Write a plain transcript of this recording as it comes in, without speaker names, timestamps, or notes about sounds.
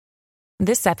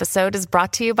This episode is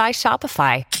brought to you by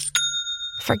Shopify.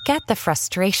 Forget the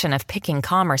frustration of picking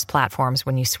commerce platforms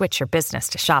when you switch your business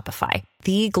to Shopify,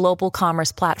 the global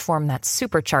commerce platform that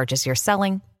supercharges your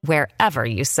selling wherever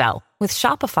you sell. With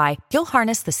Shopify, you'll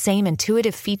harness the same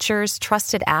intuitive features,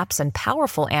 trusted apps, and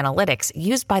powerful analytics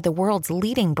used by the world's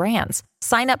leading brands.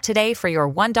 Sign up today for your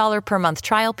 $1 per month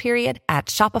trial period at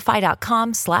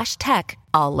shopify.com/tech,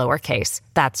 all lowercase.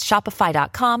 That's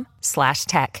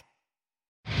shopify.com/tech.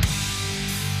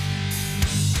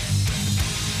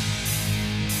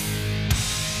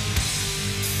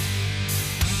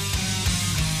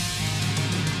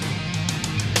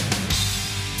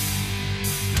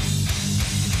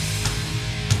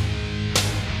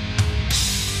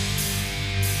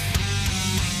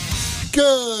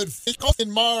 Good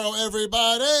fucking morrow,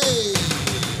 everybody.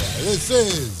 This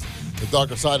is The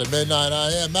Darker Side of Midnight.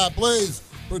 I am Matt Blaze,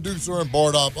 producer and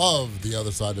board up of The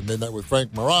Other Side of Midnight with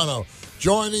Frank Morano.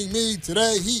 Joining me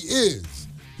today, he is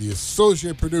the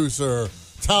associate producer,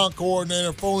 talent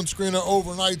coordinator, phone screener,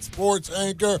 overnight sports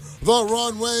anchor, the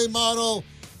runway model.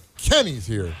 Kenny's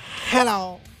here.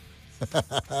 Hello.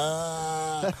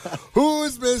 Who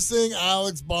is missing?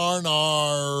 Alex Barnard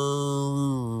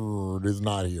is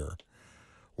not here.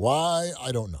 Why?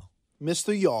 I don't know.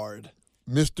 Mr. Yard.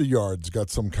 Mr. Yard's got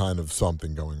some kind of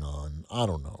something going on. I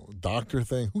don't know. Doctor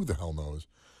thing? Who the hell knows?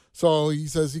 So he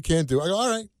says he can't do it. I go, all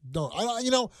right. Don't.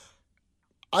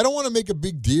 I don't want to make a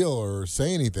big deal or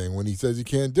say anything when he says he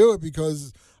can't do it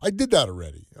because I did that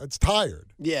already. It's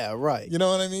tired. Yeah, right. You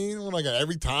know what I mean? Like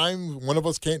every time one of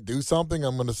us can't do something,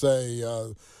 I'm going to say,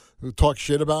 talk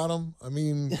shit about him. I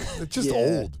mean, it's just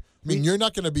old. I mean, you're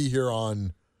not going to be here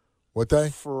on what day?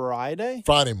 Friday?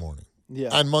 Friday morning. Yeah.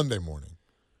 And Monday morning.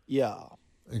 Yeah.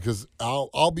 Because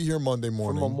I'll be here Monday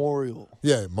morning. For Memorial.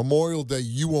 Yeah, Memorial Day,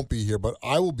 you won't be here, but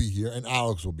I will be here, and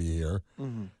Alex will be here.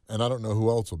 Mm-hmm. And I don't know who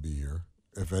else will be here,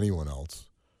 if anyone else.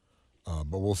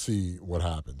 But we'll see what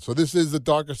happens. So this is The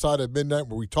Darker Side of Midnight,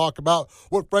 where we talk about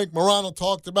what Frank Morano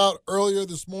talked about earlier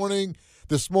this morning.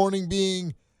 This morning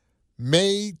being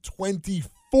May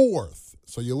 24th.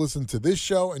 So you listen to this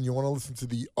show, and you want to listen to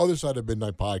the Other Side of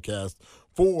Midnight podcast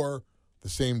for the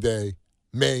same day,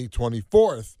 May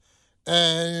 24th.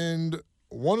 And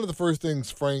one of the first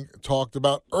things Frank talked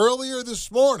about earlier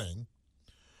this morning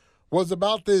was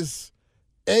about this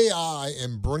AI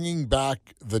and bringing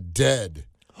back the dead.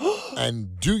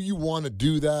 And do you want to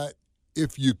do that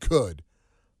if you could?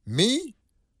 Me?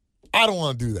 I don't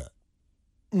want to do that.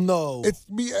 No. It's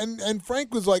me, and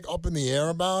Frank was like up in the air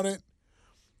about it.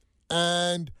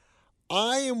 And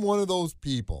I am one of those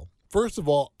people. First of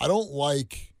all, I don't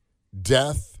like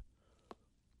death,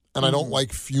 and I don't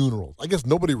like funerals. I guess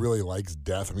nobody really likes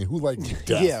death. I mean, who likes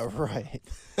death? Yeah, right.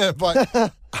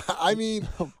 But, I mean,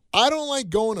 I don't like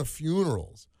going to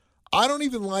funerals. I don't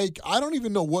even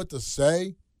know what to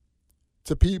say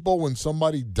to people when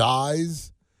somebody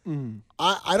dies.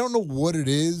 I don't know what it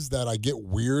is that I get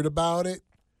weird about it.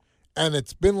 And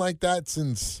it's been like that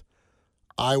since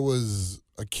I was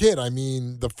a kid. I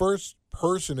mean, the first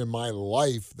person in my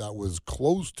life that was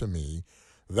close to me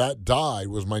that died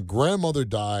was my grandmother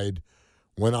died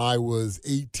when I was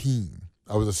 18.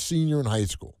 I was a senior in high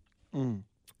school. And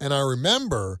I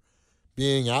remember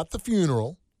being at the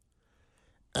funeral,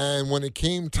 and when it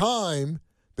came time,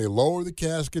 they lower the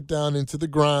casket down into the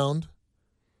ground,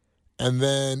 and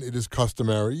then it is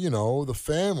customary, the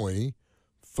family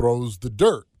throws the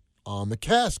dirt on the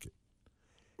casket.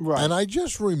 Right. And I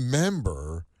just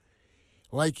remember,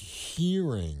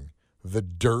 hearing the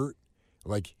dirt,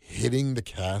 hitting the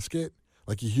casket.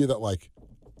 You hear that,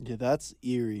 Yeah, that's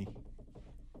eerie.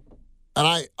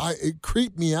 And it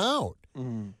creeped me out.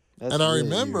 And I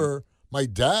remember my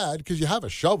dad, because you have a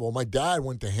shovel, my dad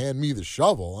went to hand me the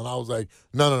shovel, and I was like,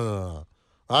 no.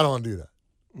 I don't want to do that.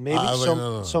 Maybe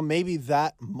no. So maybe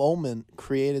that moment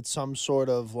created some sort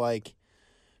of,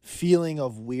 feeling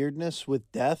of weirdness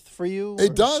with death for you?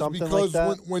 It does, because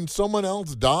when someone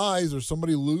else dies or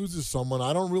somebody loses someone,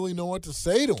 I don't really know what to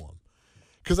say to them.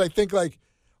 Because I think, I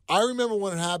remember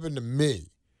when it happened to me.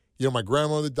 My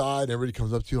grandmother died, and everybody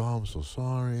comes up to you, oh, I'm so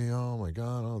sorry, oh, my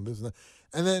God, oh, this and that.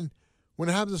 And then when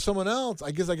it happens to someone else,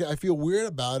 I guess I feel weird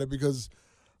about it because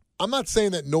I'm not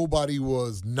saying that nobody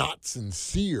was not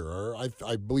sincere.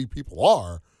 I believe people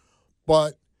are.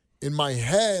 But in my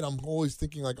head, I'm always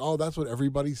thinking oh, that's what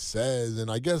everybody says.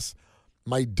 And I guess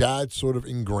my dad sort of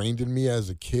ingrained in me as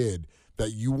a kid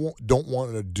that you don't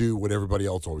want to do what everybody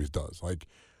else always does.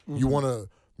 You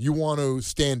want to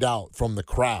stand out from the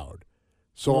crowd.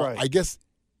 So right. I guess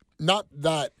not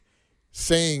that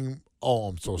saying, oh,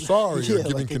 I'm so sorry, or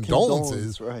giving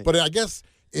condolences, right. but I guess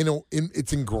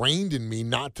it's ingrained in me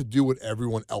not to do what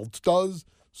everyone else does.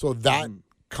 So that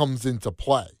comes into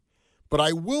play. But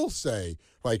I will say,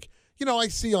 like, I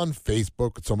see on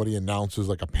Facebook somebody announces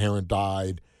like a parent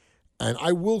died, and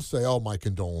I will say, oh, my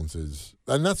condolences.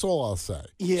 And that's all I'll say.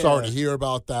 Yeah. Sorry to hear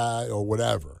about that or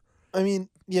whatever. I mean,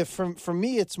 yeah, for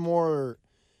me, it's more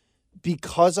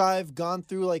because I've gone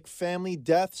through like family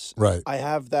deaths. Right. I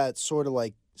have that sort of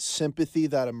like sympathy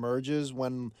that emerges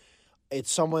when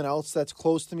it's someone else that's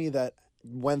close to me that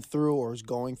went through or is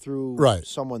going through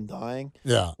someone dying.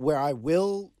 Yeah. Where I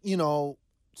will,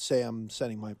 say I'm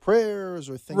sending my prayers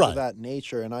or things of that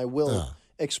nature, and I will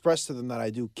express to them that I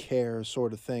do care,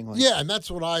 sort of thing. Like, yeah, and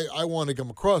that's what I want to come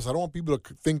across. I don't want people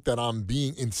to think that I'm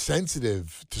being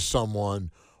insensitive to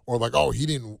someone or like, oh, he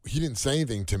didn't say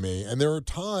anything to me. And there are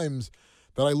times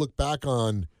that I look back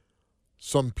on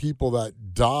some people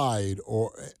that died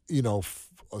or,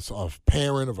 a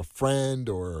parent of a friend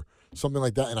or something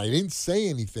like that, and I didn't say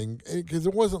anything because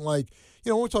it wasn't like,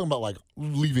 we're talking about like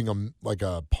leaving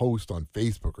a post on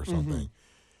Facebook or something.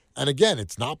 And again,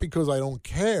 it's not because I don't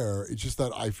care. It's just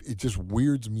that it just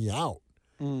weirds me out.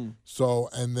 So,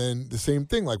 and then the same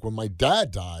thing, like when my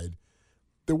dad died,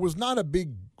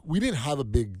 we didn't have a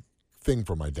big thing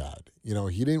for my dad. He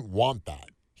didn't want that.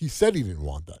 He said he didn't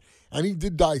want that. And he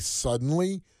did die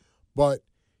suddenly, but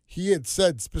he had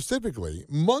said specifically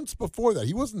months before that,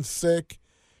 he wasn't sick.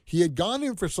 He had gone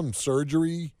in for some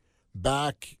surgery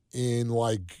back in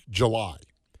like July.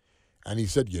 And he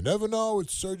said, you never know,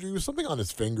 it's surgery. It was something on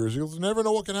his fingers. He goes, you never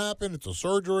know what can happen. It's a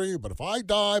surgery, but if I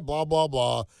die, blah, blah,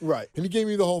 blah. Right. And he gave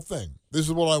me the whole thing. This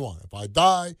is what I want. If I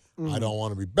die, I don't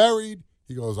want to be buried.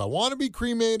 He goes, I want to be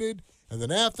cremated. And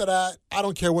then after that, I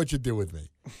don't care what you do with me.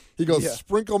 He goes,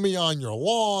 sprinkle me on your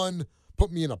lawn,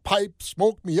 put me in a pipe,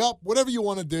 smoke me up, whatever you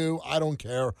want to do. I don't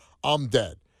care. I'm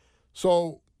dead.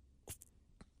 So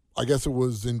I guess it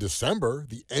was in December,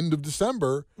 the end of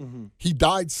December, he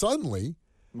died suddenly.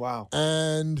 Wow.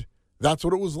 And that's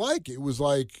what it was like. It was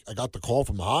like I got the call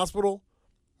from the hospital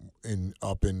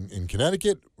up in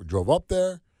Connecticut. We drove up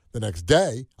there the next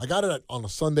day. I got it on a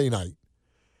Sunday night.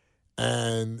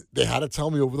 And they had to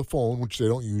tell me over the phone, which they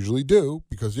don't usually do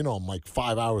because, I'm like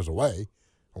 5 hours away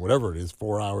or whatever it is,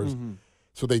 4 hours.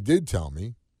 So they did tell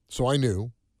me. So I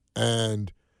knew.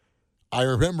 And I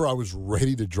remember I was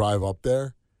ready to drive up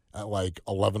there at like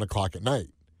 11 o'clock at night.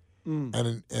 And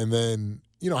then,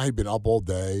 I had been up all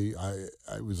day.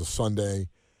 It was a Sunday.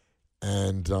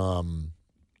 And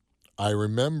I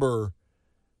remember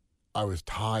I was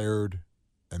tired.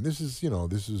 And this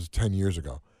is 10 years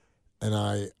ago. And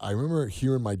I remember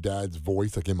hearing my dad's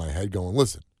voice like in my head going,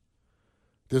 listen,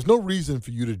 there's no reason for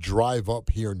you to drive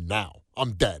up here now.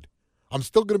 I'm dead. I'm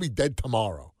still going to be dead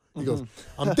tomorrow. He goes,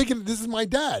 I'm thinking this is my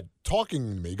dad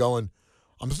talking to me going,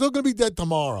 I'm still going to be dead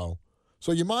tomorrow.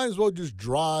 So you might as well just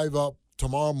drive up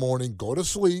tomorrow morning, go to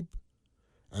sleep,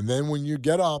 and then when you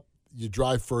get up, you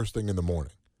drive first thing in the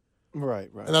morning. Right.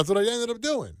 And that's what I ended up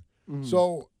doing.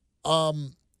 So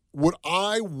would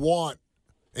I want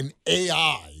an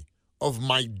AI of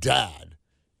my dad?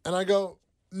 And I go,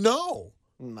 no.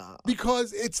 Nah.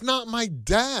 Because it's not my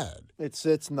dad.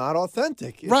 It's not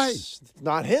authentic. It's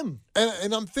not him.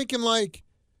 And I'm thinking like,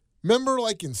 remember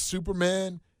like in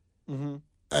Superman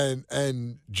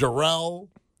and Jor-El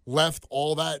left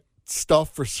all that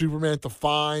stuff for Superman to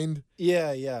find?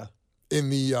 Yeah. In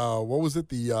the, what was it?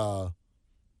 The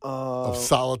of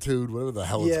Solitude, whatever the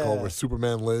hell it's called, where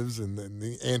Superman lives in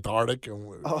the Antarctic.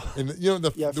 And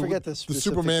I forget the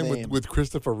Superman name. with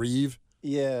Christopher Reeve.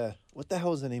 Yeah. What the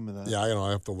hell is the name of that? Yeah,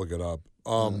 I have to look it up.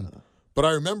 But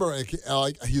I remember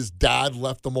like his dad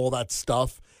left him all that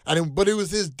stuff, but it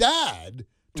was his dad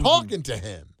talking to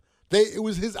him. It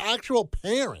was his actual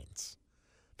parents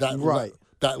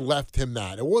that left him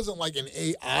that. It wasn't like an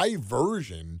AI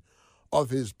version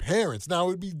of his parents. Now, it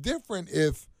would be different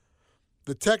if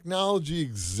the technology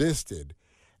existed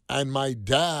and my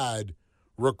dad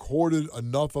recorded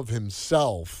enough of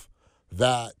himself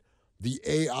that the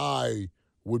AI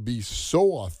would be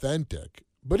so authentic.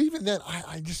 But even then,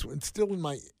 it's still in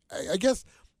my, I guess.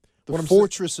 The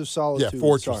Fortress of Solitude. Yeah,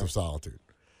 Fortress of Solitude.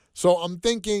 So I'm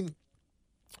thinking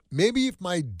maybe if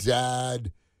my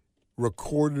dad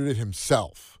recorded it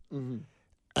himself and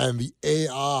the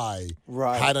AI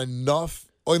had enough,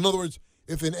 or in other words,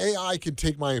 if an AI could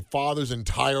take my father's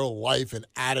entire life and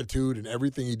attitude and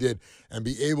everything he did and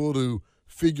be able to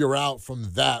figure out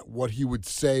from that what he would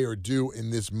say or do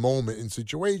in this moment and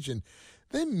situation,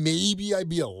 then maybe I'd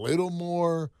be a little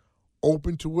more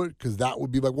open to it because that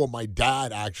would be like, well, my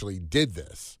dad actually did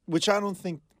this. Which I don't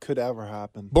think could ever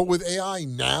happen. But with AI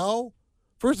now,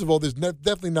 first of all, there's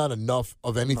definitely not enough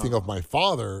of anything of my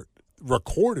father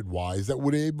recorded wise that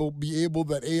would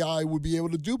that AI would be able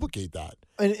to duplicate that.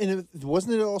 And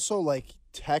wasn't it also like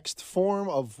text form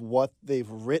of what they've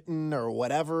written or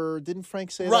whatever? Didn't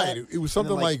Frank say that? Right. It was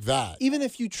something then, like that. Even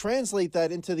if you translate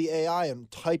that into the AI and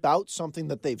type out something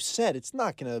that they've said, it's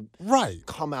not going to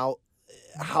come out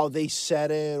how they said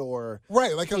it or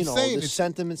like I'm saying, the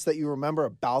sentiments that you remember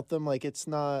about them. Like it's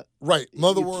not right. In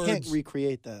other words, you can't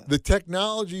recreate that. The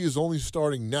technology is only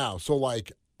starting now. So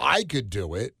like I could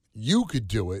do it, you could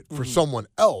do it for someone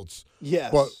else.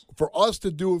 Yes. But for us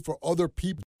to do it for other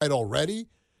people already,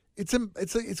 it's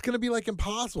going to be like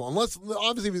impossible unless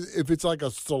obviously if it's like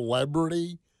a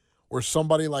celebrity or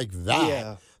somebody like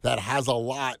that that has a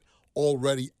lot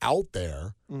already out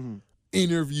there.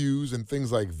 Interviews and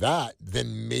things like that,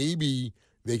 then maybe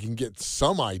they can get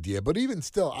some idea. But even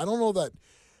still, I don't know that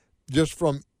just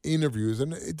from interviews,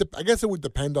 and I guess it would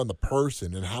depend on the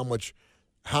person and how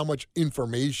much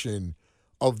information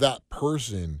of that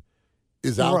person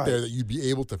is out there that you'd be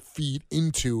able to feed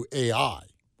into AI.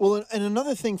 Well, and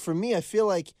another thing for me, I feel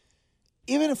like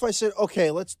even if I said,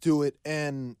 okay, let's do it,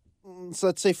 and so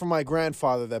let's say for my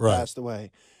grandfather that passed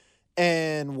away,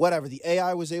 and whatever, the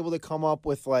AI was able to come up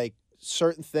with like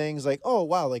certain things like, oh,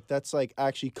 wow, like that's like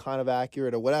actually kind of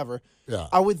accurate or whatever. Yeah.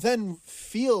 I would then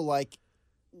feel like,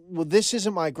 well, this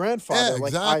isn't my grandfather. Yeah,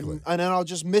 exactly. And then I'll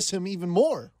just miss him even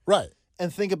more. Right.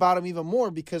 And think about him even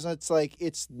more because it's like,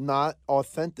 it's not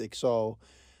authentic. So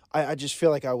I just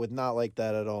feel like I would not like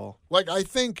that at all. Like, I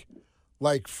think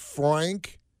like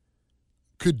Frank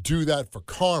could do that for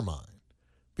Carmine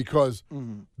because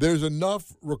there's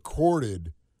enough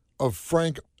recorded of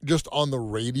Frank just on the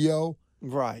radio.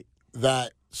 Right.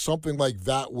 That something like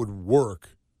that would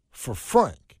work for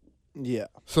Frank. Yeah.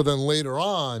 So then later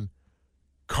on,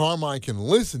 Carmine can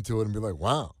listen to it and be like,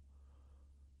 wow,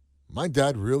 my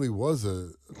dad really was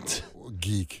a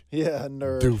geek. Yeah, a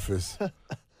nerd. Doofus.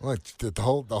 Like the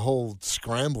whole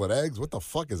scrambled eggs, what the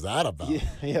fuck is that about?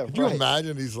 Yeah, Could you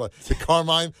imagine he's like the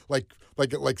Carmine, like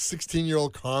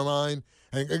 16-year-old Carmine?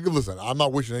 And listen, I'm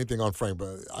not wishing anything on Frank,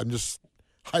 but I'm just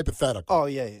hypothetical. Oh,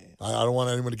 yeah. I don't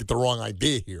want anyone to get the wrong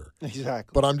idea here.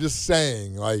 Exactly. But I'm just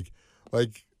saying, like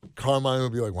Carmine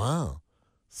would be like, wow,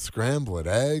 scrambled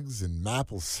eggs and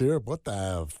maple syrup. What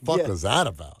the fuck was that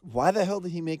about? Why the hell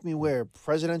did he make me wear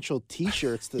presidential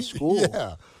T-shirts to school?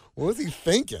 Yeah. What was he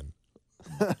thinking?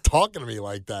 Talking to me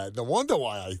like that. No wonder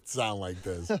why I sound like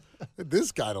this.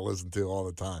 This guy to listen to all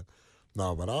the time.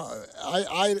 No, but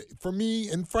I for me,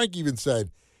 and Frank even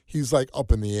said, he's like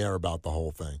up in the air about the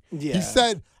whole thing. Yeah. He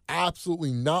said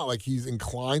absolutely not, like he's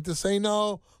inclined to say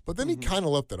no, but then he kind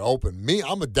of left it open. Me,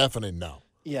 I'm a definite no.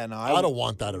 Yeah, no, I don't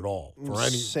want that at all for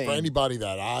anybody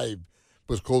that I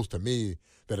was close to me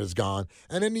that has gone.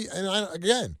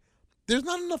 Again, there's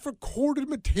not enough recorded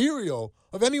material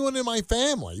of anyone in my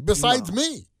family besides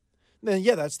me. Then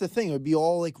that's the thing. It would be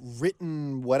all like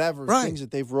written whatever things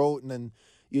that they've wrote, and then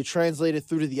you translate it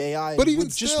through to the AI, but even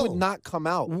just would not come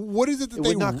out. What is it that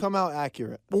would not come out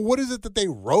accurate? Well, what is it that they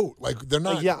wrote? Like they're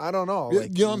not. I don't know.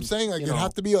 Like, you know what I'm saying? Like it'd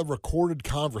have to be a recorded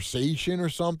conversation or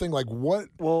something. Like what?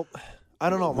 Well, I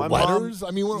don't know. My letters. Mom,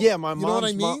 I mean, my mom. You know what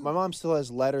I mean? My mom still has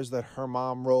letters that her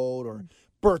mom wrote or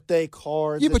birthday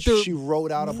cards that she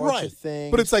wrote out a bunch of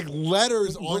things. But it's like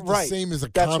letters aren't the same as a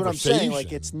conversation. That's what I'm saying.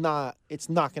 Like it's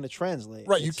not going to translate.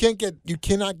 Right. You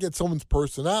cannot get someone's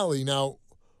personality now.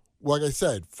 Like I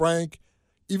said, Frank.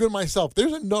 Even myself,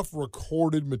 there's enough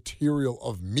recorded material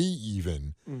of me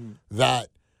even that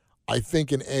I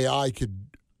think an AI could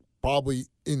probably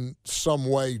in some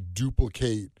way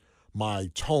duplicate my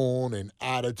tone and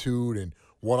attitude and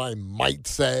what I might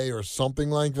say or something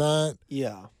like that.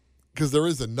 Yeah. Because there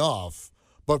is enough.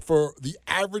 But for the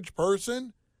average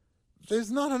person,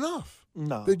 there's not enough.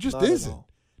 No. There just isn't.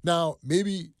 Now,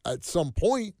 maybe at some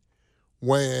point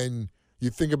when you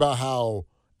think about how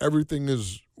everything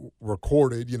is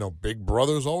recorded, Big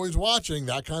Brother's always watching,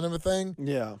 that kind of a thing.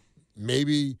 Yeah.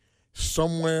 Maybe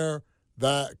somewhere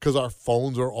because our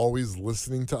phones are always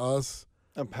listening to us.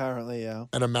 Apparently, yeah.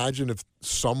 And imagine if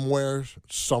somewhere,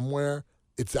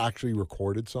 it's actually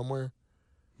recorded somewhere.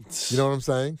 You know what I'm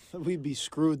saying? We'd be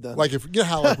screwed then. Like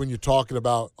how like when you're talking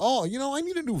about, I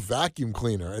need a new vacuum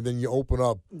cleaner, and then you open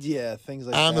up things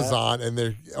like Amazon that. And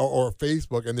or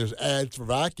Facebook and there's ads for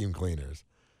vacuum cleaners.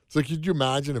 So could you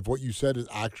imagine if what you said is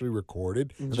actually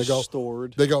recorded and they go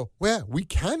stored? They go, well, we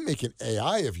can make an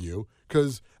AI of you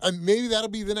and maybe that'll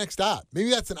be the next app.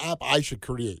 Maybe that's an app I should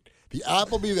create. The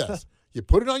app will be this. You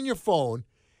put it on your phone.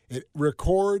 It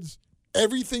records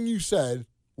everything you said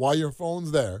while your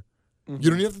phone's there. You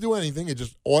don't have to do anything. It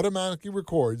just automatically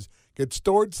records, gets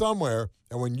stored somewhere,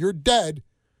 and when you're dead,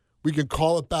 we can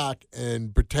call it back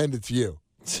and pretend it's you.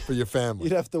 for your family.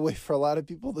 You'd have to wait for a lot of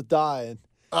people to die and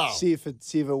see if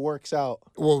it works out.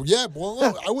 Well, yeah. Well,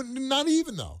 no, I wouldn't. Not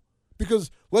even though,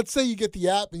 because let's say you get the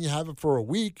app and you have it for a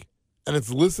week, and it's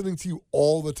listening to you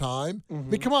all the time. I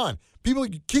mean, come on, people,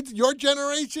 kids, your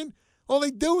generation. All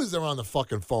they do is they're on the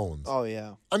fucking phones. Oh,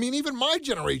 yeah. I mean, even my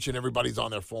generation, everybody's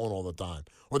on their phone all the time.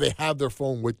 Or they have their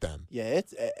phone with them. Yeah,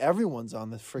 everyone's on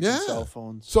the freaking cell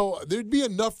phones. So there'd be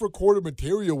enough recorded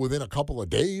material within a couple of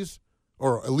days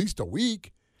or at least a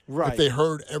week if they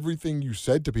heard everything you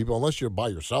said to people, unless you're by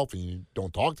yourself and you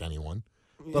don't talk to anyone.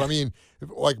 Yeah. But, I mean,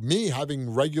 like me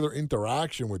having regular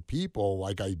interaction with people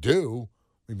like I do,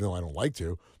 even though I don't like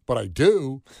to, but I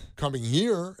do, coming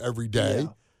here every day. Yeah.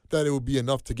 That it would be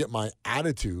enough to get my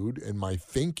attitude and my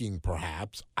thinking,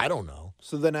 perhaps. I don't know.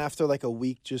 So then after like a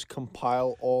week, just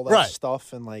compile all that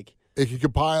stuff and like... It can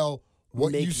compile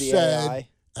what you said, AI.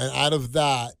 And out of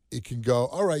that, it can go,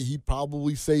 all right, he'd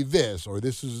probably say this, or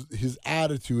this is his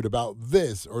attitude about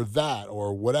this or that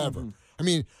or whatever. Mm-hmm. I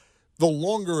mean, the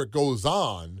longer it goes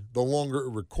on, the longer it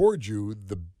records you,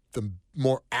 the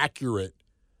more accurate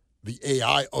the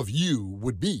AI of you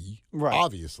would be,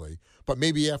 obviously. But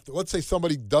maybe after, let's say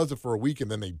somebody does it for a week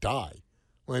and then they die.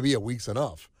 Well, maybe a week's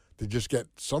enough to just get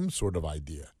some sort of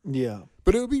idea. Yeah.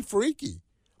 But it would be freaky.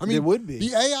 I mean, it would be.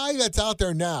 The AI that's out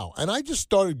there now, and I just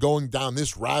started going down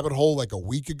this rabbit hole like a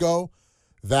week ago,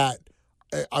 that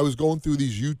I was going through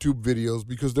these YouTube videos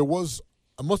because there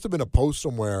must have been a post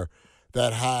somewhere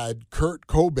that had Kurt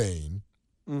Cobain,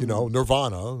 you know,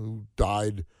 Nirvana, who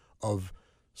died of...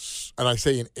 And I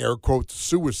say in air quotes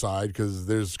suicide because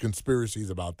there's conspiracies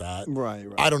about that. Right.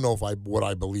 I don't know what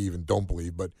I believe and don't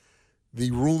believe, but the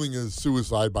ruling is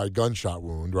suicide by gunshot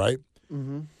wound, right?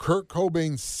 Mm-hmm. Kurt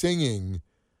Cobain singing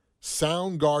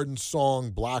Soundgarden's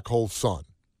song Black Hole Sun.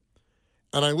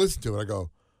 And I listened to it. I go,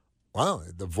 wow,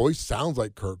 the voice sounds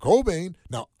like Kurt Cobain.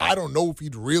 Now, I don't know if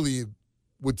he'd really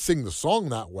would sing the song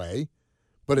that way,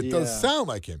 but it does sound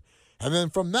like him. And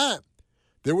then from that,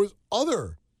 there was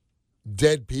other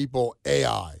dead people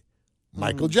AI.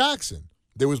 Michael Jackson.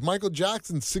 There was Michael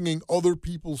Jackson singing other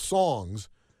people's songs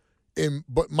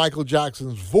but Michael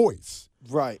Jackson's voice.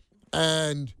 Right.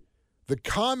 And the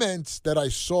comments that I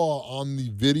saw on the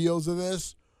videos of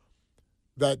this,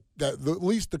 that at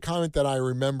least the comment that I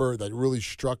remember that really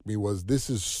struck me was, this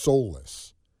is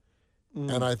soulless.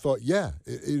 And I thought, yeah,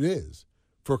 it is.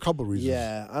 For a couple of reasons.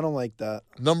 Yeah, I don't like that.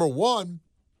 Number one,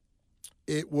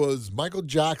 it was Michael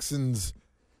Jackson's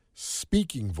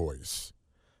speaking voice,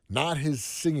 not his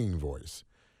singing voice.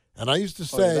 And I used to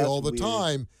say all the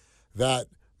time that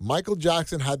Michael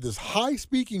Jackson had this high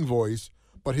speaking voice,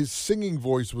 but his singing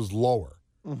voice was lower.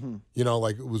 Mm-hmm. You know,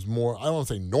 like it was more, I don't want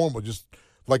to say normal, just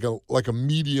like a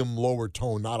medium lower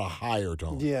tone, not a higher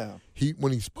tone. Yeah.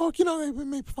 When he spoke, you know,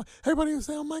 everybody would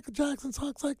say, oh, Michael Jackson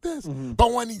talks like this. Mm-hmm.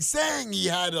 But when he sang, he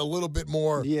had a little bit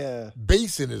more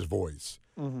bass in his voice.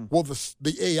 Mm-hmm. Well,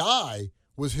 the AI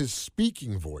was his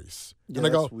speaking voice. Yeah, and I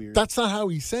go, weird. That's not how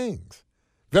he sings.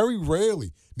 Very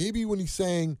rarely. Maybe when he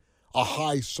sang a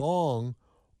high song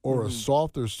or a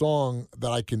softer song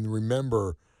that I can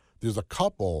remember, there's a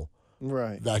couple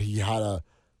that he had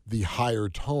the higher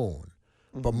tone.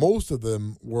 Mm-hmm. But most of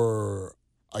them were,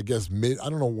 I guess, mid. I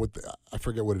don't know I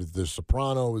forget what it is. The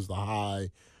soprano is the high,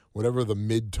 whatever the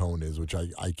mid tone is, which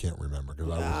I can't remember because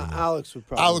I wasn't there. Alex would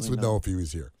probably know if he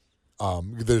was here.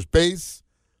 There's bass.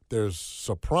 There's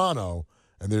soprano,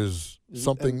 and there's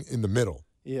something in the middle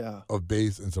of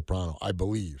bass and soprano, I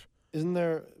believe. Isn't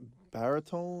there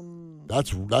baritone?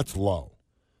 That's low.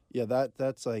 Yeah,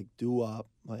 that's like doo-wop.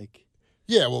 Like,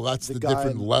 yeah, well, that's the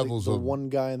different levels the of... one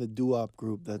guy in the doo-wop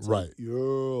group that's like,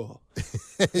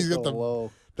 He's got the low.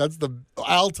 That's the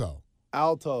alto.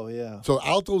 Alto, yeah. So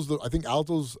I think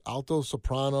alto,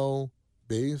 soprano,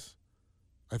 bass,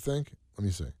 I think. Let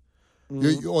me see.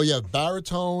 Mm-hmm.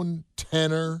 Baritone,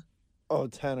 tenor. Oh,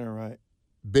 tenor, right.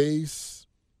 Bass.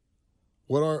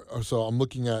 So I'm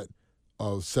looking at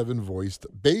 7-voiced.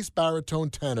 Bass, baritone,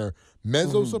 tenor,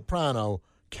 mezzo-soprano,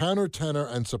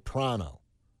 countertenor, and soprano.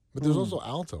 But there's also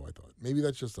alto, I thought. Maybe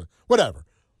that's just whatever.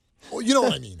 Well, you know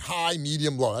what I mean. High,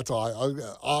 medium, low. That's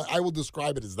all. I will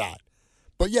describe it as that.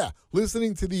 But yeah,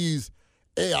 listening to these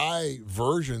AI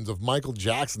versions of Michael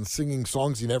Jackson singing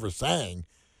songs he never sang,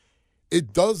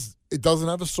 it doesn't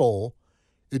have a soul.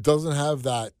 It doesn't have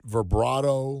that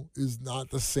vibrato is not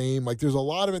the same. Like there's a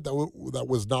lot of it that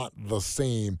was not the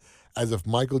same as if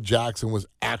Michael Jackson was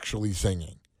actually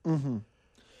singing. Mm-hmm.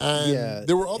 And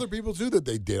there were other people too that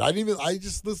they did. I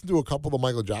just listened to a couple of the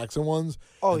Michael Jackson ones.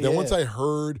 Oh, and then once I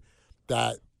heard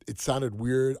that it sounded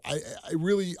weird, I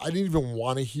didn't even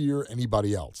want to hear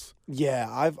anybody else. Yeah,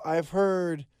 I've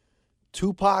heard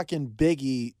Tupac and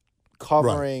Biggie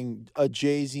covering a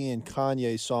Jay-Z and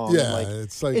Kanye song. Yeah, Like,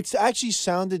 it's like it's actually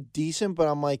sounded decent, but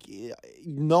I'm like,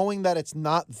 knowing that it's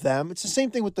not them. It's the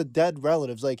same thing with the dead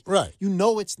relatives. Like, right. you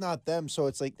know it's not them, so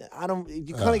it's like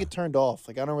you kind of get turned off.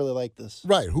 Like, I don't really like this.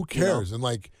 Right. Who cares? You know? And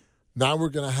like now we're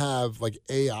gonna have like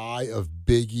AI of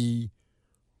Biggie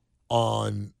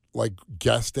on like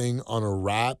guesting on a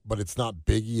rap, but it's not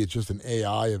Biggie. It's just an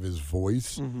AI of his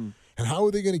voice. Mm-hmm. And how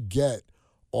are they gonna get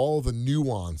all the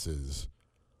nuances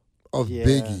of Yeah.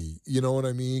 Biggie? You know what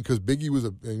I mean? Because Biggie was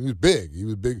big. He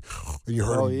was big, and you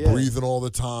heard him yeah. breathing all the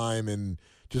time, and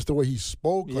just the way he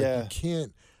spoke. Like Yeah. you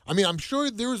can't. I mean, I'm sure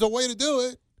there's a way to do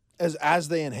it. As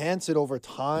they enhance it over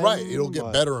time. Right, it'll get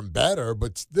but- better and better,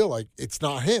 but still, like, it's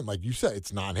not him. Like you said,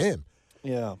 it's not him.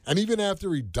 Yeah. And even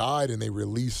after he died and they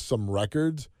released some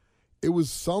records, it was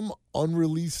some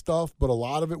unreleased stuff, but a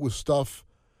lot of it was stuff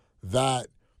that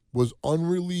was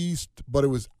unreleased, but it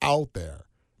was out there.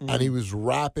 And he was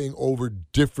rapping over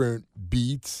different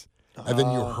beats, and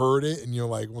then you heard it, and you're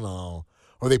like, well, no.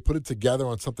 Or they put it together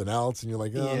on something else, and you're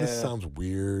like, oh, this Yeah. sounds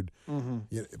weird. Mm-hmm.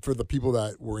 Yeah, for the people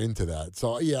that were into that.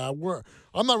 So, yeah,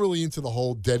 I'm not really into the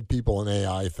whole dead people and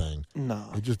AI thing.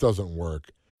 No. It just doesn't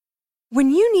work. When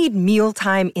you need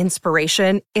mealtime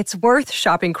inspiration, it's worth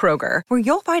shopping Kroger, where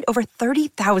you'll find over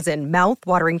 30,000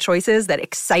 mouthwatering choices that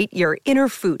excite your inner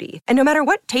foodie. And no matter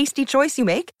what tasty choice you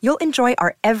make, you'll enjoy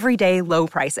our everyday low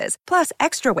prices, plus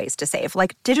extra ways to save,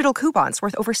 like digital coupons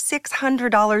worth over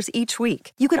 $600 each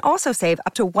week. You can also save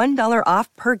up to $1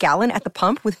 off per gallon at the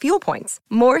pump with fuel points.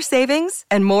 More savings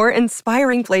and more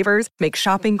inspiring flavors make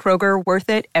shopping Kroger worth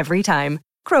it every time.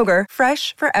 Kroger,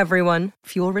 fresh for everyone.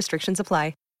 Fuel restrictions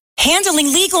apply.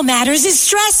 Handling legal matters is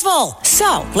stressful.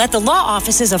 So, let the law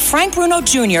offices of Frank Bruno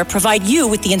Jr. provide you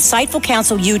with the insightful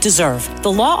counsel you deserve.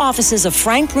 The law offices of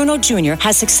Frank Bruno Jr.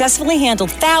 has successfully handled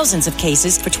thousands of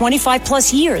cases for 25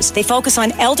 plus years. They focus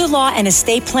on elder law and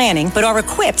estate planning, but are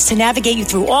equipped to navigate you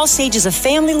through all stages of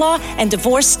family law and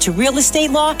divorce to real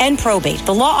estate law and probate.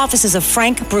 The law offices of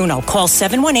Frank Bruno. Call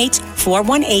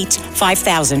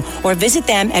 718-418-5000 or visit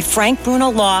them at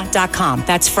frankbrunolaw.com.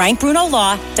 That's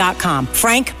frankbrunolaw.com.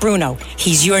 Frank Bruno.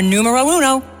 He's your numero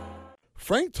uno.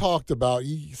 Frank talked about,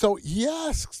 so he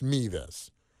asks me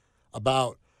this,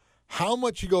 about how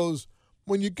much, he goes,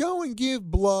 when you go and give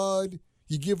blood,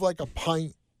 you give like a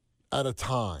pint at a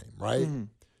time, right?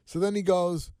 So then he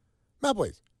goes, Matt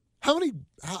Blaze, how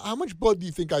much blood do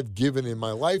you think I've given in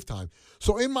my lifetime?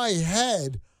 So in my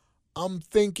head, I'm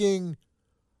thinking,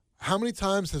 how many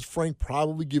times has Frank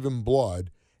probably given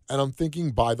blood? And I'm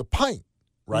thinking by the pint,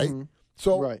 right? Mm-hmm.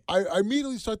 So Right. I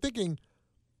immediately start thinking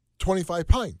 25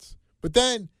 pints. But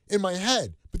then in my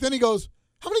head, he goes,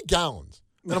 how many gallons?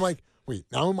 And I'm like, wait,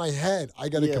 now in my head, I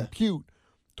got to Yeah. compute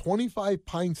 25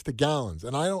 pints to gallons.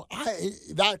 And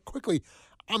that quickly,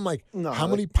 I'm like, No, how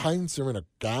many pints are in a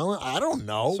gallon? I don't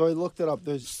know. So I looked it up.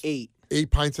 There's 8.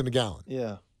 8 pints in a gallon.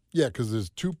 Yeah. Yeah, because there's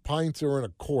 2 pints are in a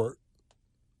quart.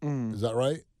 Mm. Is that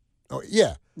right? Oh,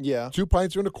 yeah. Yeah. 2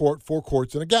 pints are in a quart, 4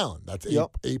 quarts in a gallon. That's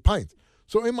Yep. 8 pints.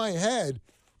 So in my head,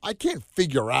 I can't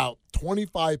figure out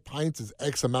 25 pints is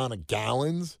X amount of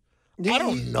gallons. I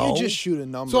don't know. You just shoot a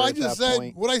number. So I at just that said,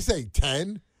 point. what'd I say,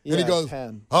 10? Yeah, and he goes,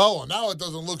 10. oh, well, now it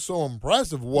doesn't look so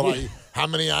impressive how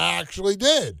many I actually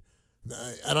did.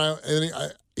 And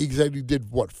he said he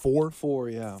did, what, 4? 4,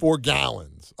 yeah. 4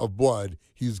 gallons of blood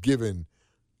he's given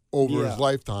over his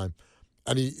lifetime.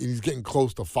 And he's getting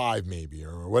close to 5 maybe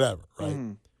or whatever, right?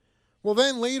 Mhm. Well,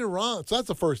 then later on, so that's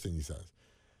the first thing he says.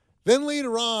 Then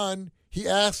later on, he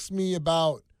asks me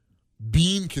about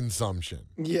bean consumption.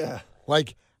 Yeah.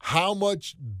 Like, how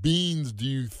much beans do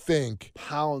you think?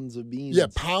 Pounds of beans. Yeah,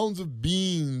 pounds of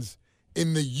beans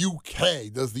in the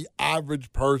UK does the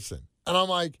average person? And I'm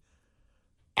like,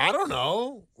 I don't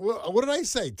know. What did I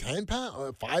say? 10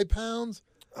 pounds? 5 pounds?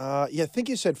 Yeah, I think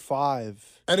you said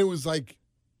 5. And it was like,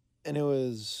 And it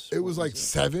was... it what was like it?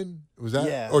 7? Was that?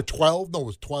 Yeah. Or 12? No, it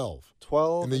was 12.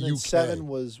 12. in the and then UK. 7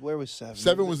 was... Where was 7?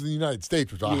 7 was in the United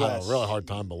States, which I had a US. really hard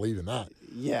time believing that.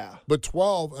 Yeah. But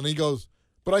 12, and he goes,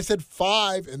 but I said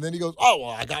 5, and then he goes, oh, well,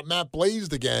 I got Matt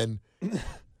Blazed again. And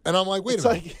I'm like, wait It's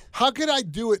a minute. like- How could I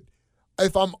do it?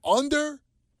 If I'm under,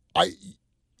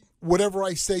 whatever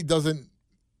I say doesn't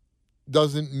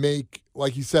make,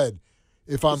 like he said,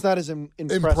 if I'm It's not as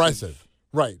impressive. impressive.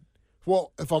 Right.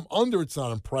 Well, if I'm under, it's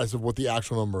not impressive what the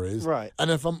actual number is. Right. And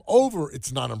if I'm over,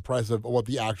 it's not impressive what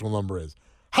the actual number is.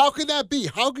 How could that be?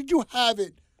 How could you have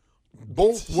it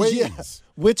both ways? Yeah.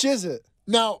 Which is it?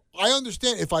 Now, I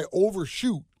understand if I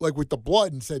overshoot, like with the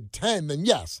blood and said 10, then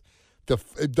yes,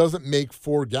 it doesn't make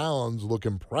 4 gallons look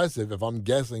impressive if I'm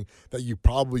guessing that you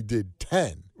probably did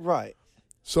 10. Right.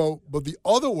 So, but the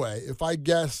other way, if I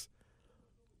guess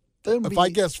if I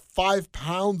guess 5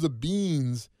 pounds of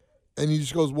beans, and he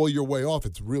just goes, well, you're way off.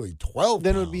 It's really 12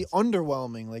 then pounds. it would be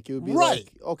underwhelming. Like it would be Right.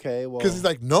 like, okay, well, Because he's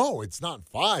like, no, it's not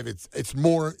 5. It's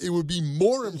more. It would be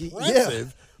more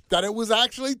impressive that it was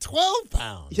actually 12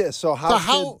 pounds. yeah. So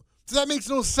how? So that makes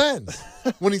no sense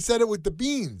when he said it with the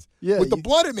beans. Yeah, with the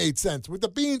blood, it made sense. With the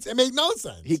beans, it made no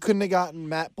sense. He couldn't have gotten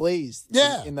Matt Blaze.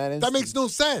 Yeah, in that instance. that makes no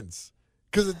sense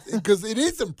because it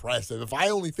is impressive. If I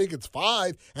only think it's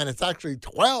 5 and it's actually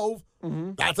 12,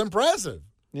 that's impressive.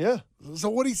 Yeah. So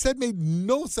what he said made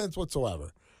no sense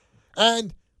whatsoever.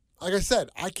 And like I said,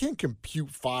 I can't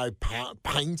compute 5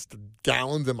 pints to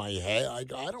gallons in my head. I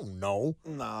don't know.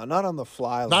 No, not on the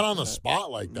fly. Not on the spot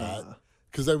like that.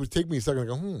 Because it would take me a second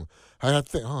to go, I have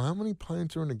to think, how many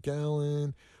pints are in a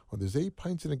gallon? Well, there's 8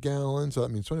 pints in a gallon, so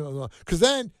that means 20. Because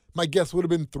then my guess would have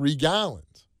been 3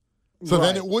 gallons. So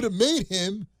then it would have made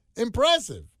him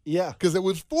impressive. Yeah. Because it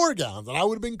was 4 gallons, and I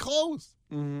would have been close.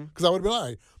 Because I would have been, all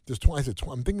right, there's 20. I said,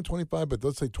 I'm thinking 25, but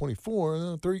let's say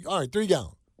 24, 30. All right, 3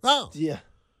 gallons. No. Yeah.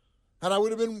 And I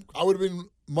would have been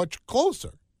much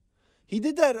closer. He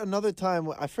did that another time.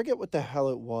 I forget what the hell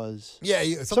it was. Yeah,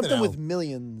 Something else. with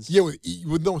millions. Yeah,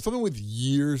 something with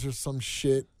years or some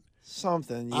shit.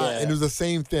 Something, yeah. And it was the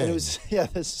same thing. And it was,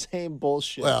 the same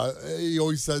bullshit. Well, he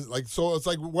always says, so it's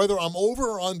like whether I'm over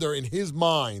or under in his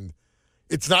mind,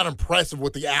 it's not impressive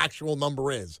what the actual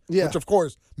number is. Yeah. Which, of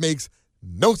course, makes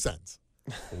no sense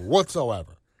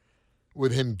whatsoever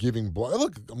with him giving blood.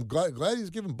 Look, I'm glad he's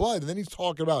giving blood. And then he's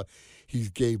talking about he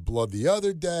gave blood the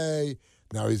other day.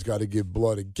 Now he's got to give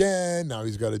blood again. Now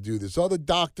he's got to do this other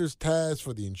doctor's test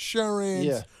for the insurance.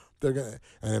 Yeah. They're gonna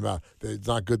it's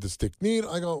not good to stick needle.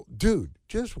 I go, dude,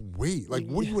 just wait. Like,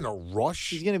 what are you in a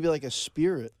rush? He's gonna be like a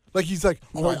spirit. Like he's like,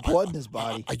 More blood in his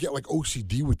body. I get like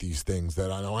OCD with these things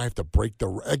that I know I have to break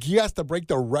he has to break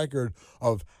the record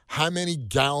of how many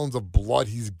gallons of blood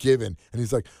he's given, and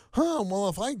he's like, well,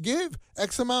 if I give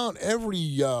X amount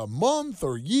every month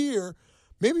or year,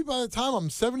 maybe by the time I'm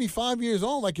 75 years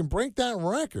old, I can break that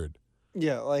record.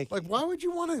 Yeah, like why would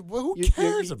you want to? Well, who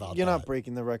cares about that? You're not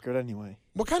breaking the record anyway.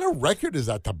 What kind of record is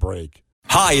that to break?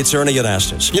 Hi, it's Ernie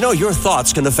Anastas. You know, your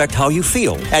thoughts can affect how you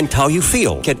feel, and how you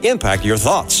feel can impact your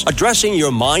thoughts. Addressing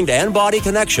your mind and body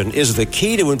connection is the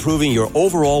key to improving your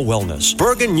overall wellness.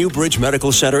 Bergen Newbridge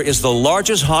Medical Center is the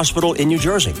largest hospital in New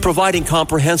Jersey, providing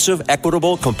comprehensive,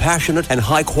 equitable, compassionate, and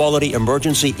high-quality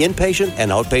emergency inpatient and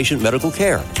outpatient medical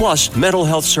care, plus mental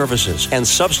health services and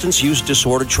substance use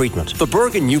disorder treatment. The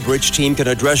Bergen Newbridge team can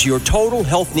address your total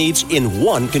health needs in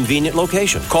one convenient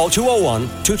location. Call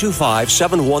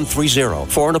 201-225-7130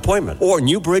 for an appointment or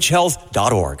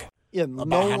newbridgehealth.org. Yeah,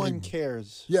 no one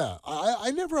cares. Yeah,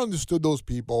 I never understood those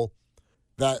people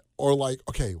that are like,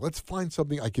 okay, let's find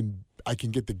something I can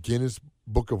get the Guinness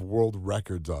Book of World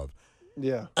Records of.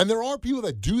 Yeah. And there are people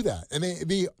that do that, and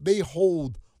they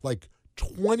hold like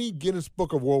 20 Guinness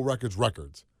Book of World Records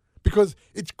because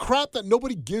it's crap that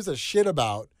nobody gives a shit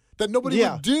about, that nobody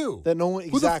would do. That no one,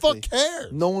 Who the fuck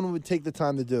cares? No one would take the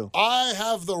time to do. I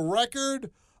have the record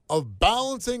of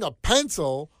balancing a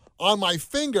pencil on my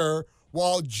finger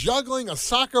while juggling a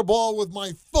soccer ball with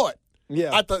my foot.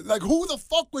 Yeah. Who the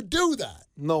fuck would do that?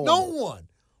 No one. No one.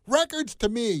 Records to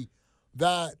me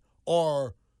that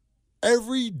are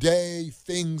everyday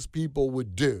things people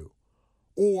would do.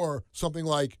 Or something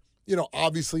like,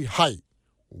 obviously height,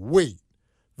 weight,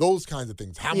 those kinds of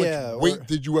things. How much weight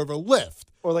did you ever lift?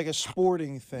 Or like a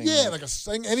sporting thing. Yeah, like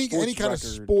any kind of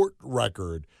sport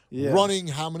record. Yeah. Running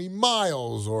how many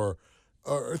miles or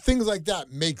things like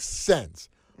that makes sense.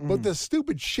 But the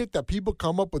stupid shit that people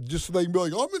come up with just so they can be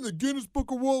like, I'm in the Guinness Book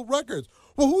of World Records.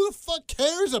 Well, who the fuck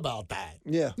cares about that?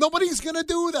 Yeah. Nobody's going to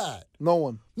do that. No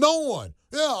one. No one.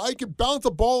 Yeah, I can bounce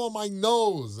a ball on my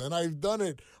nose, and I've done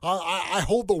it. I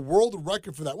hold the world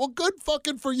record for that. Well, good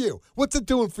fucking for you. What's it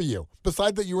doing for you?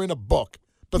 Besides that you're in a book.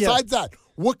 Besides that,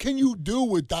 what can you do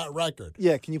with that record?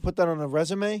 Yeah, can you put that on a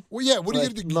resume? Well, yeah, what are you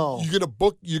going to do? No. You're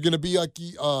going to be like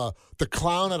the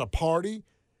clown at a party?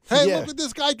 Hey, look what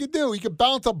this guy could do. He could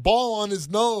bounce a ball on his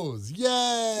nose.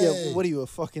 Yay. Yeah, what are you, a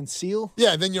fucking seal?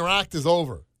 Yeah, then your act is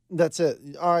over. That's it.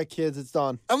 All right, kids, it's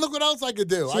done. And look what else I could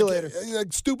do. See you later.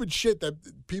 Like stupid shit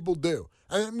that people do.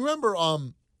 And remember,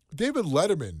 David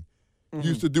Letterman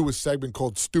used to do a segment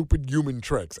called Stupid Human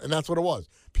Tricks, and that's what it was.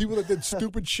 People that did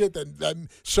stupid shit that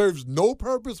serves no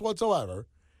purpose whatsoever.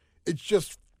 It's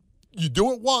just you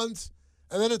do it once,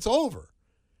 and then it's over.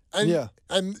 And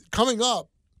and coming up,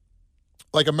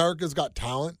 like America's Got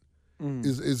Talent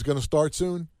is going to start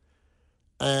soon,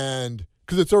 and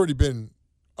because it's already been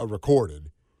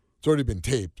recorded, it's already been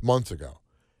taped months ago,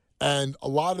 and a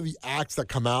lot of the acts that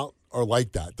come out are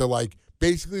like that. They're like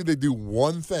basically they do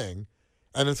one thing,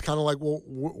 And it's kind of like, well,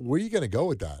 where are you going to go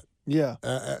with that? Yeah.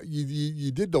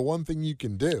 You did the one thing you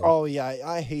can do. Oh, yeah.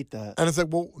 I hate that. And it's like,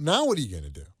 well, now what are you going to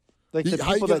do? Like the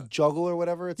people that juggle or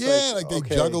whatever. It's like they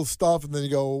juggle stuff, and then you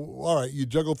go, all right, you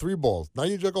juggle 3 balls. Now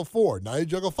you juggle 4. Now you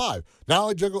juggle 5. Now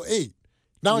I juggle 8.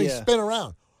 Now you spin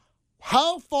around.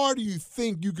 How far do you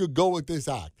think you could go with this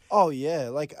act? Oh, yeah.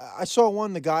 Like, I saw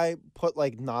one, the guy put,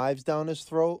 like, knives down his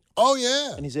throat. Oh,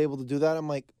 yeah. And he's able to do that. I'm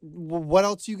like, well, what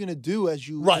else are you going to do as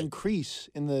you increase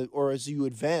or as you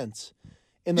advance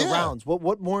in the rounds?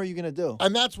 What more are you going to do?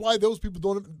 And that's why those people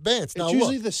don't advance. Now, it's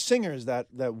usually the singers that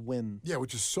win. Yeah,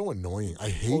 which is so annoying. I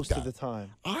hate most that. of the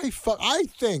time. I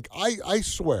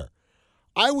swear,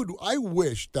 I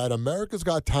wish that America's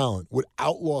Got Talent would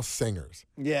outlaw singers.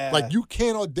 Yeah. Like, you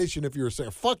can't audition if you're a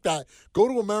singer. Fuck that. Go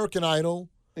to American Idol.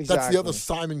 Exactly. That's the other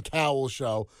Simon Cowell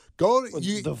show. Go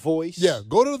to The Voice. Yeah,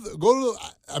 go to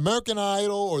American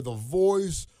Idol or The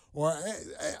Voice or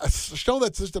a show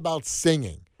that's just about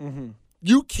singing. Mm-hmm.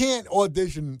 You can't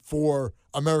audition for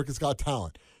America's Got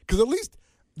Talent because at least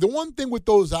the one thing with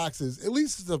those acts is at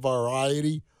least it's a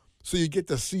variety, so you get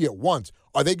to see it once.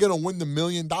 Are they going to win the $1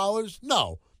 million?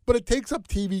 No, but it takes up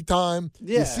TV time.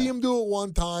 Yeah. You see them do it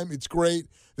one time, it's great.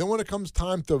 Then when it comes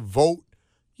time to vote,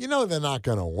 you know they're not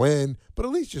going to win, but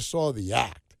at least you saw the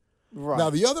act. Right. Now,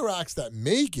 the other acts that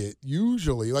make it,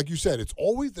 usually, like you said,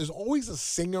 there's always a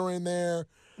singer in there.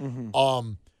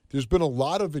 Mm-hmm. There's been a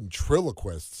lot of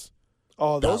ventriloquists.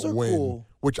 Oh, those are win, cool.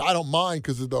 Which I don't mind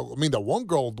because the one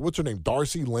girl, what's her name?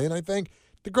 Darcy Lynn, I think.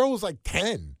 The girl was like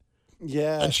 10.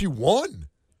 Yeah. And she won.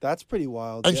 That's pretty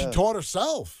wild. And she taught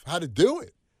herself how to do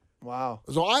it. Wow.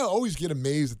 So I always get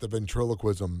amazed at the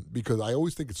ventriloquism because I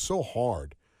always think it's so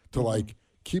hard to like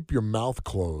keep your mouth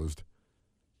closed,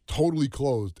 totally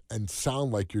closed, and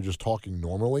sound like you're just talking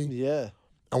normally. Yeah.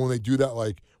 And when they do that,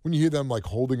 like when you hear them like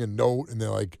holding a note and they're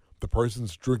like the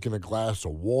person's drinking a glass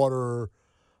of water,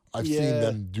 I've seen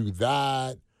them do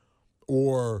that,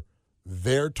 or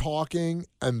they're talking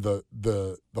and the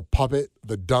puppet,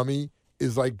 the dummy,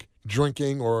 is like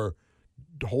drinking or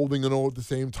holding a note at the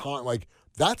same time. Like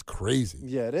that's crazy.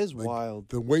 Yeah, it is like, wild.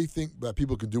 The way that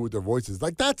people can do with their voices,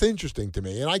 like that's interesting to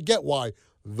me, and I get why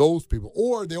those people.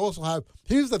 Or they also have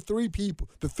here's the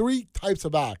 3 types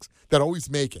of acts that always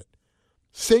make it: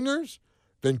 singers,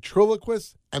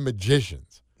 ventriloquists, and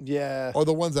magicians. Yeah. Are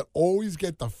the ones that always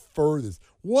get the furthest.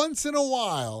 Once in a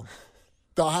while,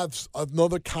 they'll have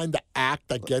another kind of act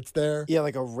that gets there. Yeah,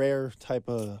 like a rare type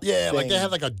of Yeah, like thing. they had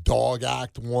like a dog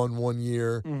act one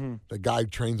year. Mm-hmm. The guy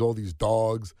trains all these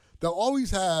dogs. They'll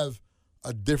always have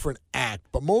a different act,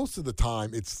 but most of the time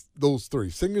it's those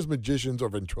 3: singers, magicians, or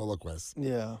ventriloquists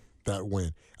that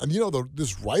win. And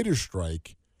this writer's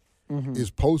strike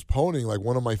is postponing like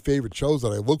one of my favorite shows that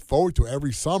I look forward to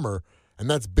every summer, and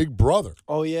that's Big Brother.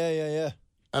 Oh, yeah.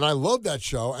 And I love that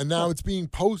show, and now it's being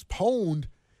postponed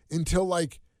until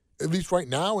like, at least right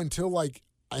now, until like,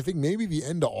 I think maybe the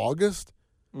end of August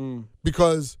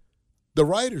because the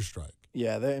writer's strike.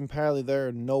 Yeah, apparently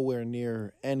they're nowhere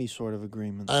near any sort of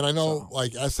agreement. And I know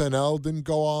like SNL didn't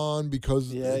go on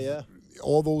because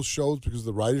all those shows because of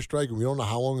the writer's strike, and we don't know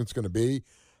how long it's going to be.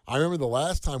 I remember the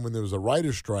last time when there was a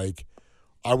writer's strike,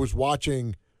 I was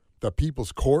watching the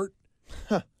People's Court.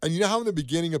 And you know how in the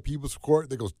beginning of People's Court,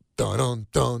 they goes, dun, dun,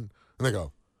 dun, and they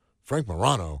go, Frank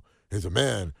Morano is a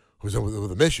man who's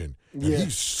with a mission, and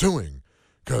he's suing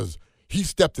because he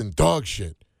stepped in dog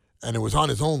shit, and it was on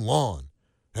his own lawn.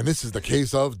 And this is the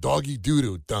case of doggy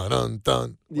doo-doo, dun, dun,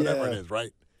 dun, whatever it is,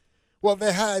 right? Well,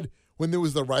 they had, when there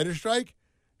was the writer's strike,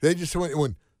 they just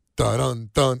went, dun, dun,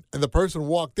 dun, and the person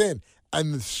walked in,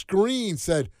 and the screen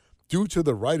said, due to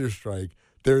the writer's strike,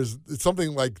 it's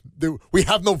something like, we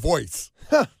have no voice.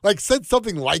 Like, said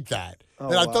something like that.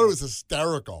 And I thought it was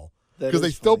hysterical. Because they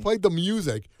still played the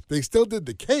music. They still did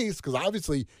the case, because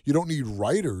obviously you don't need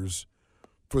writers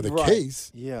for the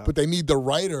case. Yeah. But they need the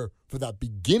writer for that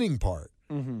beginning part.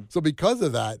 Mm-hmm. So because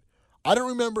of that, I don't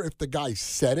remember if the guy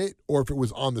said it or if it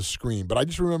was on the screen. But I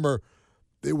just remember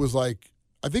it was like,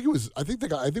 I think it was on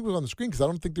the screen because I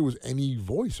don't think there was any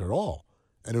voice at all.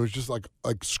 And it was just like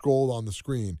scrolled on the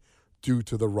screen. Due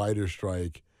to the writer's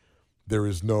strike, there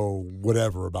is no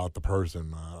whatever about the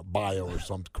person, bio or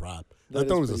some crap. I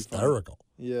thought it was hysterical.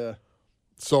 Funny. Yeah.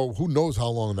 So who knows how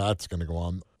long that's going to go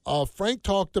on. Frank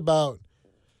talked about,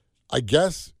 I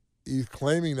guess he's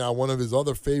claiming now one of his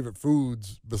other favorite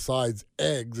foods besides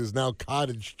eggs is now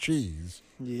cottage cheese.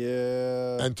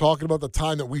 Yeah. And talking about the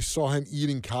time that we saw him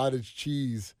eating cottage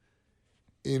cheese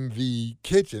in the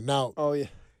kitchen. Now,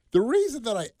 the reason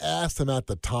that I asked him at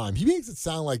the time, he makes it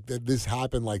sound like that this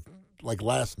happened like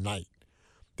last night.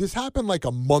 This happened like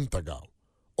a month ago,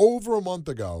 over a month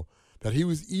ago, that he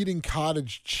was eating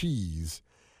cottage cheese.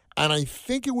 And I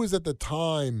think it was at the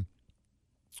time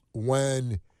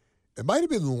when it might have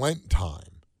been Lent time.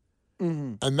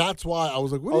 Mm-hmm. And that's why I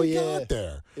was like, what do you got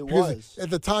there? It Because was. at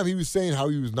the time, he was saying how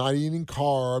he was not eating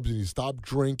carbs and he stopped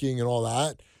drinking and all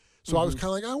that. So I was kind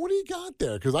of like, what do you got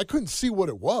there? Because I couldn't see what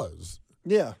it was.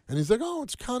 Yeah. And he's like, oh,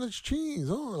 it's cottage cheese.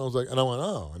 Oh, and I was like, and I went,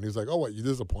 oh. And he's like, oh, what, you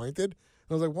disappointed? And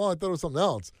I was like, well, I thought it was something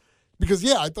else. Because,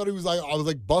 I thought he was like, I was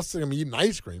like busting him eating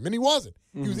ice cream. And he wasn't.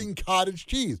 He was eating cottage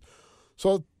cheese.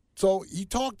 So he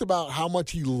talked about how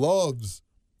much he loves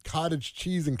cottage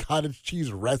cheese and cottage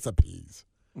cheese recipes.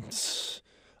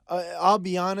 I'll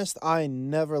be honest, I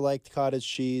never liked cottage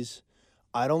cheese.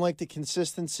 I don't like the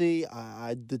consistency.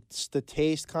 The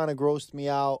taste kind of grossed me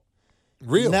out.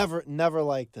 Really? Never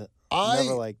liked it.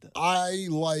 Never liked it. I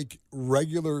like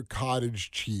regular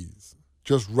cottage cheese.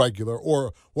 Just regular.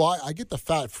 Or, well, I get the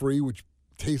fat-free, which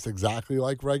tastes exactly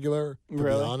like regular, to be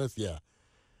honest. Yeah.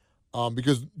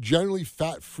 Because generally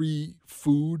fat-free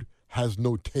food has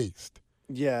no taste.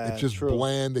 Yeah, it's just true.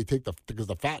 bland. They take because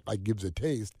the fat gives it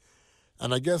taste.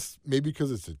 And I guess maybe because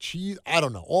it's a cheese, I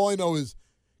don't know. All I know is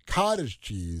cottage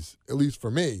cheese, at least for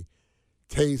me,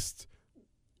 tastes.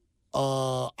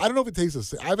 I don't know if it tastes the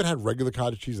same. I haven't had regular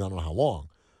cottage cheese. I don't know how long,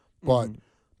 but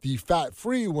the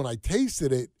fat-free, when I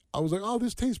tasted it, I was like, oh,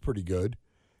 this tastes pretty good.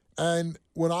 And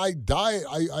when I diet,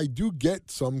 I do get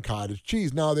some cottage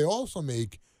cheese. Now they also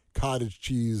make cottage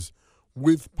cheese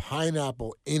with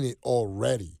pineapple in it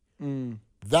already.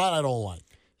 That I don't like.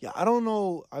 Yeah, I don't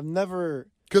know. I've never.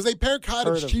 Because they pair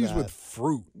cottage cheese that. with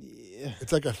fruit. Yeah.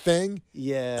 It's like a thing.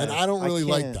 Yeah. And I don't really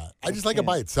like can't. that. I just like it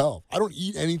by itself. I don't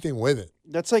eat anything with it.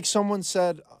 That's like someone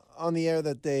said on the air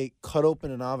that they cut open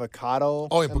an avocado.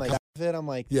 Oh, yeah, and like it. I'm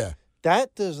like, yeah.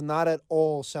 That does not at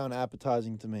all sound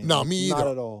appetizing to me. No, me either. Not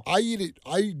at all. I eat it.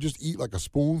 I just eat like a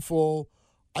spoonful.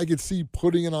 I could see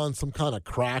putting it on some kind of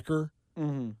cracker.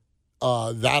 Mm-hmm.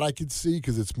 That I could see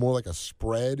because it's more like a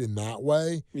spread in that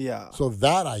way. Yeah. So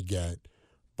that I get.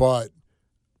 But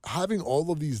having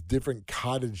all of these different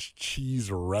cottage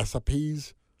cheese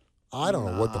recipes, I don't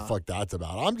know what the fuck that's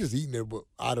about. I'm just eating it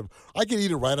I can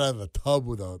eat it right out of the tub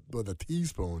with a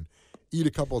teaspoon, eat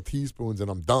a couple of teaspoons,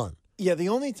 and I'm done. Yeah, the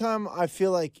only time I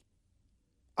feel like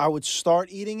I would start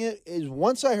eating it is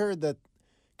once I heard that,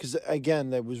 because again,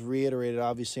 that was reiterated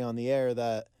obviously on the air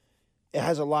that it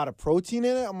has a lot of protein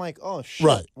in it. I'm like, oh shit.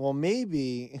 Right. Well,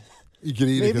 maybe you can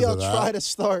eat it maybe I'll of that. try to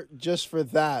start just for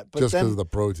that. But just then because of the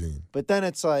protein. But then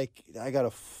it's like I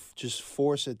gotta just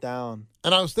force it down.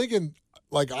 And I was thinking,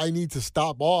 like, I need to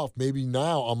stop off maybe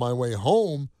now on my way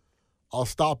home. I'll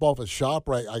stop off at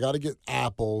ShopRite. I got to get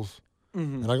apples.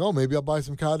 Mm-hmm. And I go, maybe I'll buy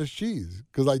some cottage cheese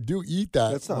because I do eat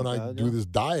that when I do this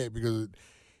diet because,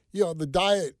 the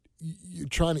diet, you're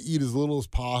trying to eat as little as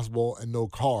possible and no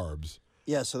carbs.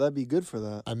 Yeah, so that'd be good for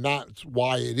that. And that's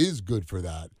why it is good for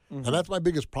that. Mm-hmm. And that's my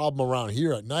biggest problem around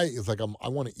here at night is like I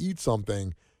want to eat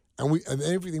something and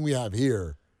everything we have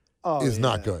here is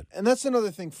not good. And that's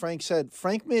another thing Frank said.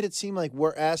 Frank made it seem like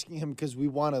we're asking him because we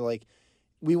want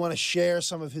to share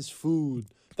some of his food.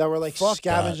 That we're like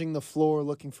scavenging the floor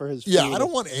looking for his food. Yeah, I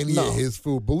don't want any of his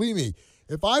food. Believe me,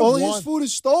 if I his food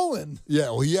is stolen. Yeah,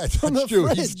 well, yeah, that's true.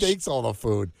 He stakes all the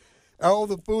food. All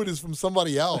the food is from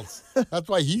somebody else. That's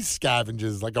why he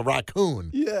scavenges like a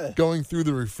raccoon. Yeah, going through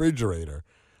the refrigerator,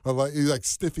 he's like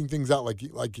sniffing things out,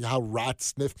 like how rats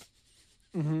sniff,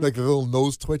 like the little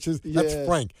nose twitches. That's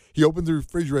Frank. He opens the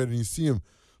refrigerator and you see him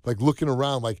like looking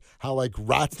around, like how like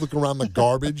rats look around the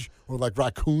garbage or like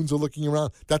raccoons are looking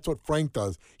around. That's what Frank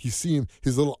does. You see him,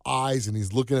 his little eyes, and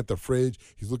he's looking at the fridge.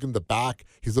 He's looking at the back.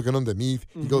 He's looking underneath.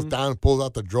 He goes down, pulls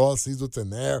out the drawer, sees what's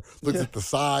in there, looks at the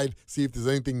side, see if there's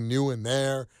anything new in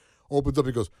there. Opens up,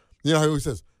 he goes, he always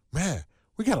says, man,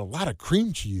 we got a lot of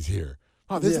cream cheese here.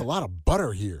 Oh, there's a lot of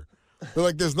butter here. They're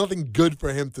like, there's nothing good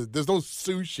for him there's no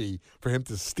sushi for him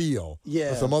to steal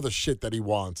or some other shit that he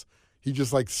wants. He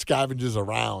just like scavenges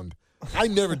around. I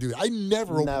never do that. I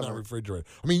never open that refrigerator.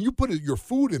 I mean, you put your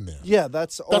food in there. Yeah,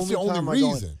 that's the only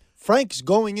reason. Frank's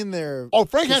going in there. Oh,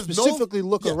 Frank has specifically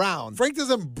look around. Frank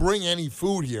doesn't bring any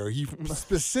food here. He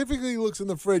specifically looks in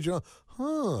the fridge.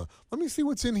 Let me see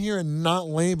what's in here and not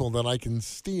labeled that I can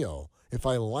steal if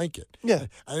I like it. Yeah,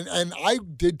 and I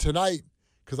did tonight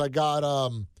because I got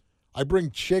I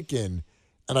bring chicken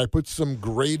and I put some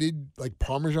grated like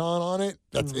Parmesan on it.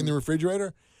 That's in the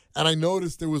refrigerator. And I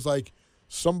noticed there was like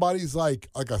somebody's like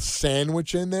a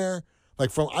sandwich in there, like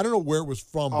from I don't know where it was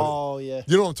from. But yeah,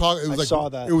 you know what I'm talking. It was I saw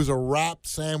that. It was a wrapped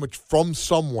sandwich from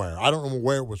somewhere. I don't know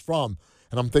where it was from,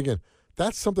 and I'm thinking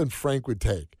that's something Frank would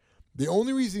take. The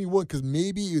only reason he wouldn't, because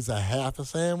maybe it was a half a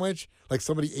sandwich, like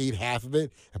somebody ate half of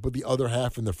it and put the other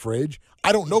half in the fridge.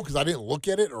 I don't know because I didn't look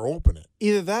at it or open it.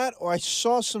 Either that or I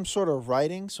saw some sort of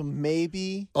writing, so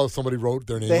maybe Somebody wrote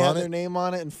their name on it? They had their name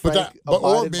on it and Frank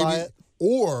abided by it.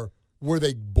 Or where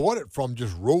they bought it from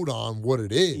just wrote on what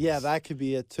it is. Yeah, that could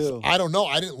be it too. So, I don't know.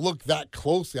 I didn't look that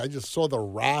closely. I just saw the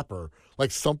wrapper,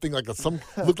 like something like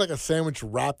looked like a sandwich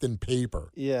wrapped in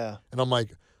paper. Yeah. And I'm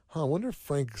like, I wonder if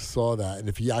Frank saw that and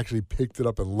if he actually picked it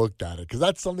up and looked at it, because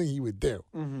that's something he would do,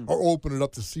 or open it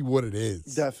up to see what it is.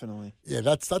 Definitely. Yeah,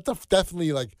 that's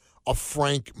definitely like a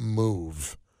Frank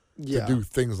move to do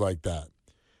things like that.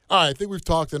 All right, I think we've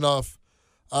talked enough.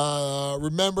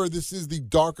 Remember, this is the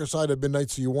darker side of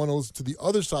midnight, so you want to listen to the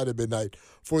other side of midnight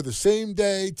for the same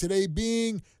day, today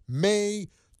being May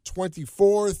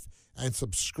 24th, and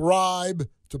subscribe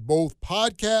to both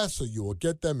podcasts so you will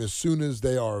get them as soon as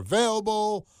they are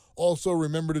available. Also,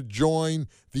 remember to join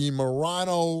the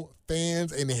Morano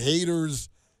fans and haters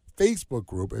Facebook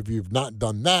group. If you've not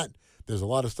done that, there's a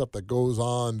lot of stuff that goes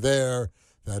on there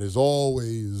that is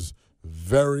always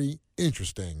very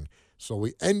interesting. So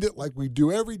we end it like we do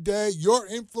every day. Your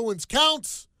influence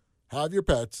counts. Have your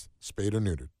pets spayed or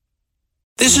neutered.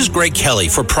 This is Greg Kelly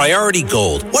for Priority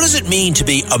Gold. What does it mean to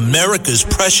be America's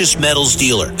precious metals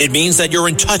dealer? It means that you're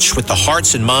in touch with the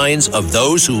hearts and minds of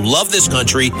those who love this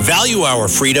country, value our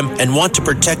freedom, and want to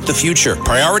protect the future.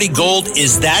 Priority Gold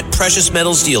is that precious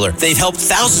metals dealer. They've helped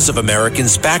thousands of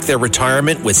Americans back their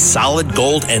retirement with solid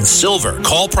gold and silver.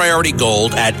 Call Priority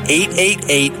Gold at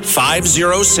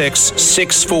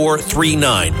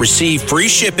 888-506-6439. Receive free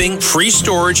shipping, free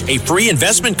storage, a free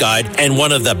investment guide, and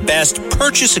one of the best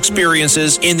purchase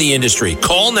experiences in the industry.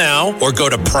 Call now or go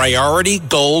to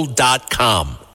PriorityGold.com.